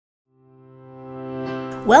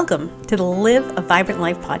Welcome to the Live a Vibrant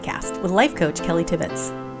Life podcast with life coach Kelly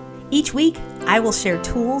Tibbetts. Each week, I will share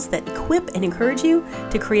tools that equip and encourage you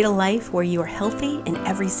to create a life where you are healthy in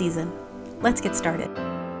every season. Let's get started.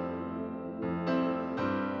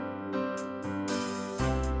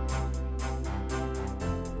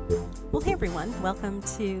 Well, hey everyone, welcome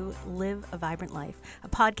to Live a Vibrant Life, a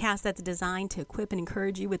podcast that's designed to equip and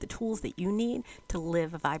encourage you with the tools that you need to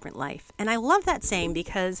live a vibrant life. And I love that saying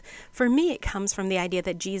because for me, it comes from the idea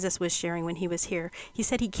that Jesus was sharing when he was here. He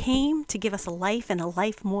said he came to give us a life and a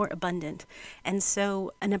life more abundant. And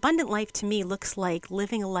so an abundant life to me looks like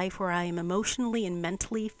living a life where I am emotionally and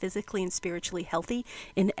mentally, physically and spiritually healthy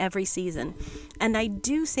in every season. And I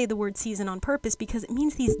do say the word season on purpose because it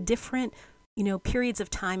means these different periods of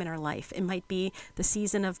time in our life. It might be the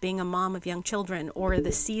season of being a mom of young children or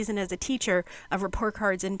the season as a teacher of report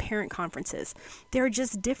cards and parent conferences. There are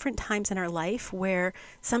just different times in our life where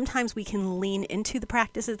sometimes we can lean into the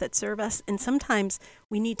practices that serve us, and sometimes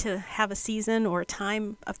we need to have a season or a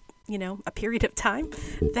time of, a period of time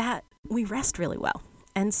that we rest really well.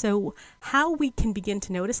 And so how we can begin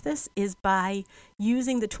to notice this is by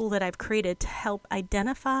using the tool that I've created to help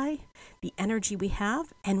identify the energy we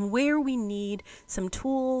have and where we need some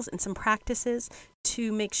tools and some practices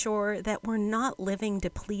to make sure that we're not living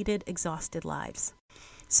depleted, exhausted lives.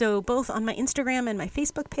 So both on my Instagram and my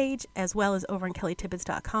Facebook page, as well as over on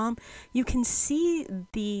kellytibbetts.com, you can see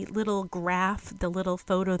the little graph, the little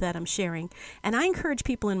photo that I'm sharing. And I encourage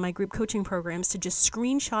people in my group coaching programs to just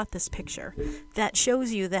screenshot this picture that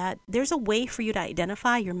shows you that there's a way for you to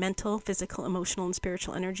identify your mental, physical, emotional, and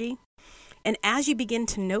spiritual energy. And as you begin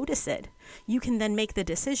to notice it, you can then make the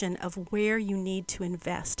decision of where you need to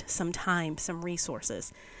invest some time, some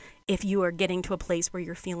resources, if you are getting to a place where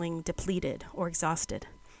you're feeling depleted or exhausted.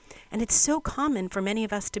 And it's so common for many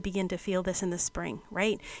of us to begin to feel this in the spring,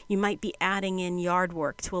 right? You might be adding in yard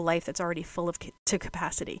work to a life that's already full to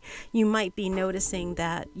capacity. You might be noticing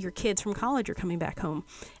that your kids from college are coming back home,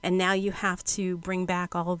 and now you have to bring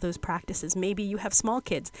back all of those practices. Maybe you have small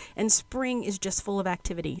kids, and spring is just full of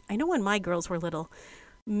activity. I know when my girls were little,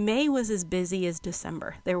 May was as busy as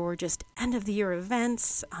December. There were just end-of-the-year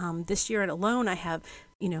events. This year alone, I have,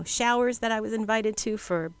 showers that I was invited to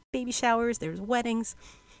for baby showers. There's weddings.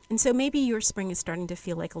 And so maybe your spring is starting to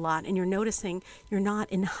feel like a lot, and you're noticing you're not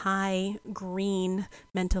in high green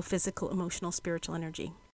mental, physical, emotional, spiritual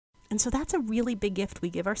energy. And so that's a really big gift we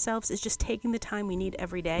give ourselves, is just taking the time we need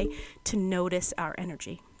every day to notice our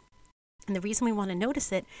energy. And the reason we want to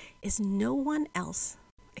notice it is no one else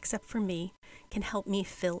except for me can help me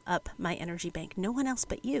fill up my energy bank. No one else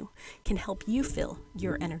but you can help you fill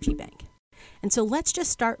your energy bank. And so let's just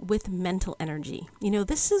start with mental energy.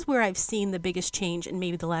 This is where I've seen the biggest change in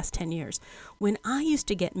maybe the last 10 years. When I used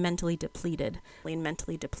to get mentally depleted.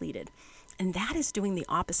 And that is doing the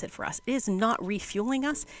opposite for us. It is not refueling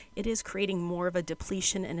us. It is creating more of a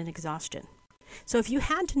depletion and an exhaustion. So if you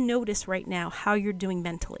had to notice right now how you're doing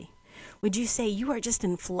mentally, would you say you are just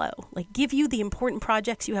in flow? Like, give you the important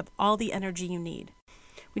projects, you have all the energy you need.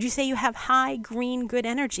 Would you say you have high, green, good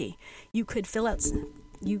energy? You could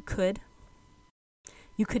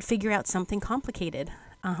figure out something complicated.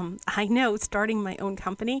 I know starting my own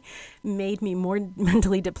company made me more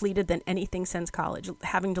mentally depleted than anything since college,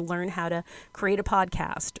 having to learn how to create a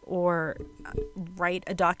podcast or write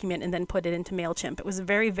a document and then put it into MailChimp. It was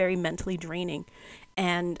very, very mentally draining.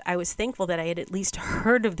 And I was thankful that I had at least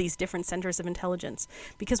heard of these different centers of intelligence,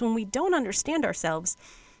 because when we don't understand ourselves,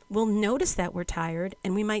 we'll notice that we're tired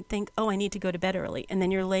and we might think, I need to go to bed early. And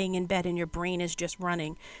then you're laying in bed and your brain is just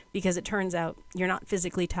running, because it turns out you're not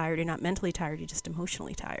physically tired, you're not mentally tired, you're just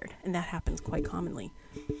emotionally tired. And that happens quite commonly.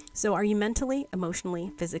 So are you mentally,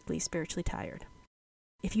 emotionally, physically, spiritually tired?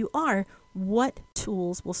 If you are, what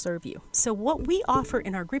tools will serve you? So what we offer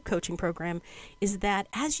in our group coaching program is that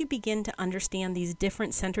as you begin to understand these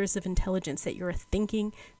different centers of intelligence, that you're a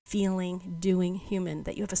thinking, feeling, doing human,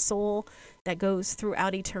 that you have a soul that goes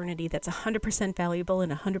throughout eternity, that's 100% valuable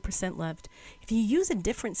and 100% loved. If you use a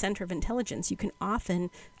different center of intelligence, you can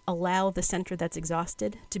often allow the center that's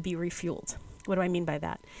exhausted to be refueled. What do I mean by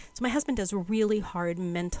that? So my husband does really hard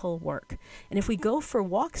mental work. And if we go for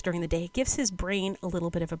walks during the day, it gives his brain a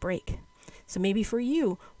little bit of a break. So maybe for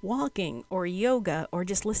you, walking or yoga or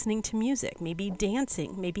just listening to music, maybe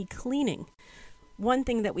dancing, maybe cleaning. One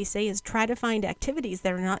thing that we say is try to find activities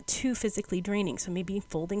that are not too physically draining. So maybe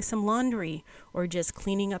folding some laundry or just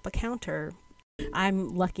cleaning up a counter,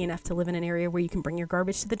 I'm lucky enough to live in an area where you can bring your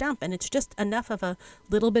garbage to the dump, and it's just enough of a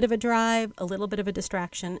little bit of a drive, a little bit of a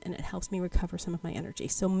distraction, and it helps me recover some of my energy.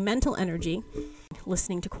 So mental energy,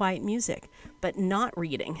 listening to quiet music, but not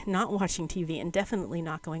reading, not watching TV, and definitely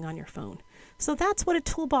not going on your phone. So that's what a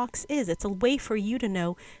toolbox is. It's a way for you to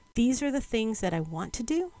know, these are the things that I want to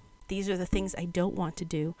do. These are the things I don't want to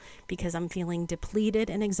do because I'm feeling depleted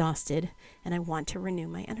and exhausted and I want to renew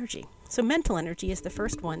my energy. So mental energy is the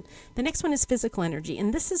first one. The next one is physical energy.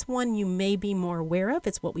 And this is one you may be more aware of.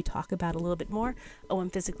 It's what we talk about a little bit more. Oh, I'm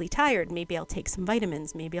physically tired. Maybe I'll take some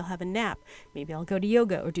vitamins. Maybe I'll have a nap. Maybe I'll go to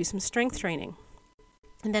yoga or do some strength training.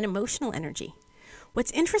 And then emotional energy.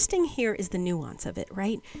 What's interesting here is the nuance of it,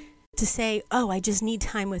 right? To say, oh, I just need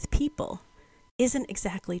time with people isn't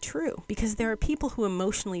exactly true, because there are people who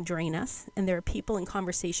emotionally drain us and there are people in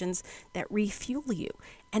conversations that refuel you.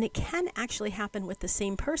 And it can actually happen with the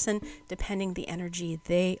same person depending the energy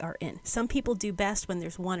they are in. Some people do best when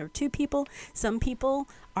there's one or two people. Some people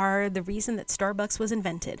are the reason that Starbucks was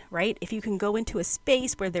invented, right? If you can go into a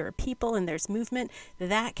space where there are people and there's movement,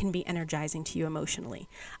 that can be energizing to you emotionally.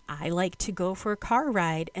 I like to go for a car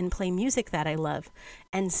ride and play music that I love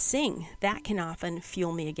and sing. That can often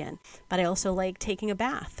fuel me again. But I also like taking a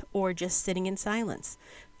bath or just sitting in silence.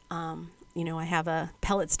 I have a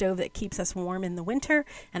pellet stove that keeps us warm in the winter,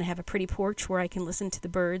 and I have a pretty porch where I can listen to the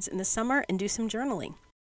birds in the summer and do some journaling.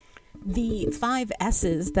 The 5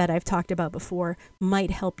 S's that I've talked about before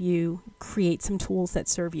might help you create some tools that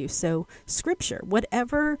serve you. So scripture,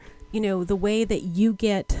 whatever, the way that you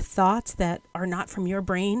get thoughts that are not from your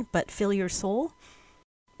brain but fill your soul,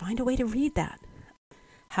 find a way to read that.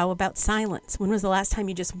 How about silence? When was the last time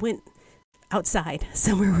you just went outside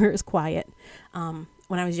somewhere where it was quiet?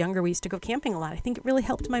 When I was younger, we used to go camping a lot. I think it really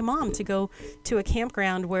helped my mom to go to a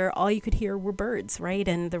campground where all you could hear were birds, right?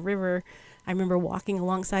 And the river, I remember walking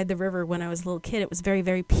alongside the river when I was a little kid. It was very,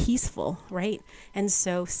 very peaceful, right? And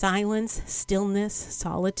so silence, stillness,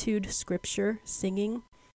 solitude, scripture, singing,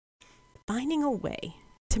 finding a way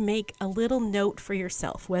to make a little note for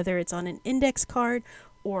yourself, whether it's on an index card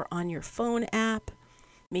or on your phone app.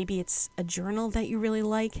 Maybe it's a journal that you really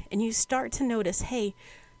like, and you start to notice, hey,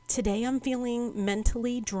 today I'm feeling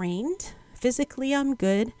mentally drained. Physically, I'm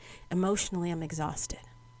good. Emotionally, I'm exhausted.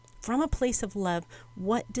 From a place of love,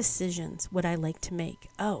 what decisions would I like to make?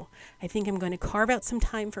 Oh, I think I'm going to carve out some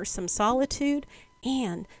time for some solitude,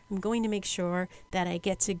 and I'm going to make sure that I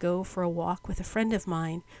get to go for a walk with a friend of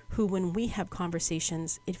mine who, when we have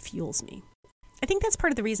conversations, it fuels me. I think that's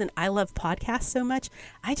part of the reason I love podcasts so much.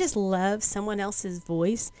 I just love someone else's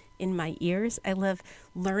voice in my ears. I love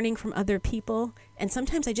learning from other people. And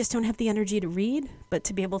sometimes I just don't have the energy to read, but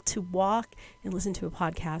to be able to walk and listen to a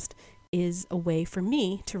podcast is a way for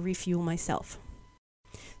me to refuel myself.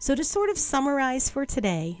 So to sort of summarize for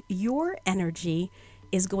today, your energy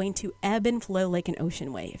is going to ebb and flow like an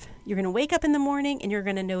ocean wave. You're going to wake up in the morning and you're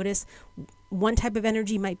going to notice one type of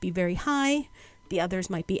energy might be very high. The others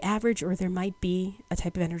might be average, or there might be a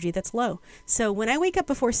type of energy that's low. So when I wake up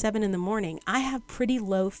before 7 in the morning, I have pretty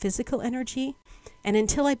low physical energy. And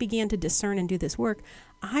until I began to discern and do this work,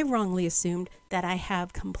 I wrongly assumed that I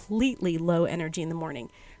have completely low energy in the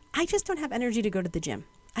morning. I just don't have energy to go to the gym.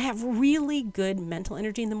 I have really good mental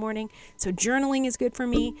energy in the morning. So journaling is good for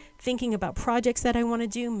me. Thinking about projects that I want to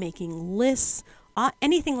do, making lists,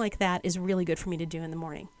 anything like that is really good for me to do in the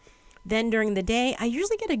morning. Then during the day, I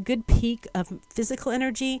usually get a good peak of physical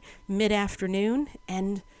energy mid-afternoon,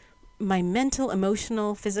 and my mental,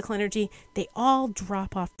 emotional, physical energy, they all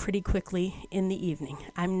drop off pretty quickly in the evening.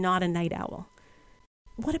 I'm not a night owl.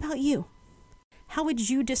 What about you? How would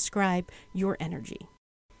you describe your energy?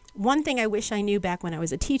 One thing I wish I knew back when I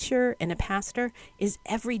was a teacher and a pastor is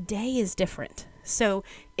every day is different. So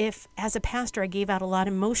if as a pastor I gave out a lot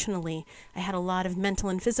emotionally, I had a lot of mental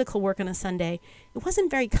and physical work on a Sunday, it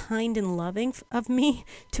wasn't very kind and loving of me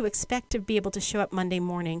to expect to be able to show up Monday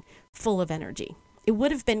morning full of energy. It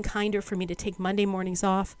would have been kinder for me to take Monday mornings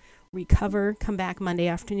off, recover, come back Monday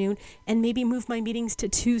afternoon, and maybe move my meetings to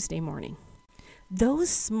Tuesday morning. Those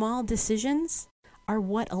small decisions are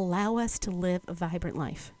what allow us to live a vibrant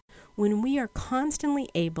life. When we are constantly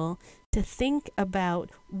able to think about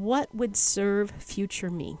what would serve future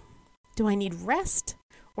me. Do I need rest,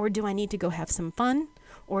 or do I need to go have some fun?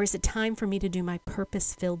 Or is it time for me to do my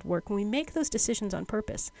purpose-filled work? When we make those decisions on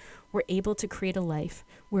purpose, we're able to create a life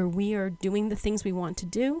where we are doing the things we want to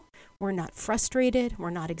do. We're not frustrated, we're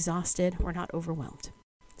not exhausted, we're not overwhelmed.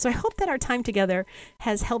 So I hope that our time together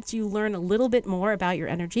has helped you learn a little bit more about your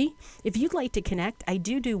energy. If you'd like to connect, I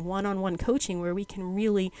do one-on-one coaching where we can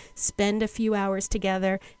really spend a few hours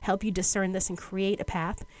together, help you discern this and create a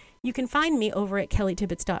path. You can find me over at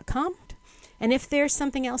kellytibbets.com. And if there's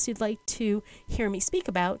something else you'd like to hear me speak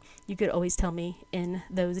about, you could always tell me in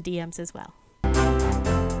those DMs as well.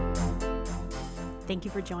 Thank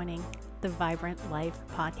you for joining the Vibrant Life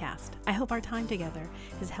podcast. I hope our time together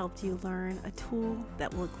has helped you learn a tool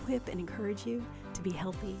that will equip and encourage you to be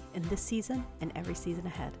healthy in this season and every season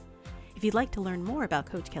ahead. If you'd like to learn more about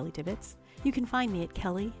Coach Kelly Tibbetts, you can find me at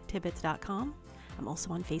kellytibbetts.com. I'm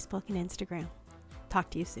also on Facebook and Instagram.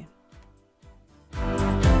 Talk to you soon.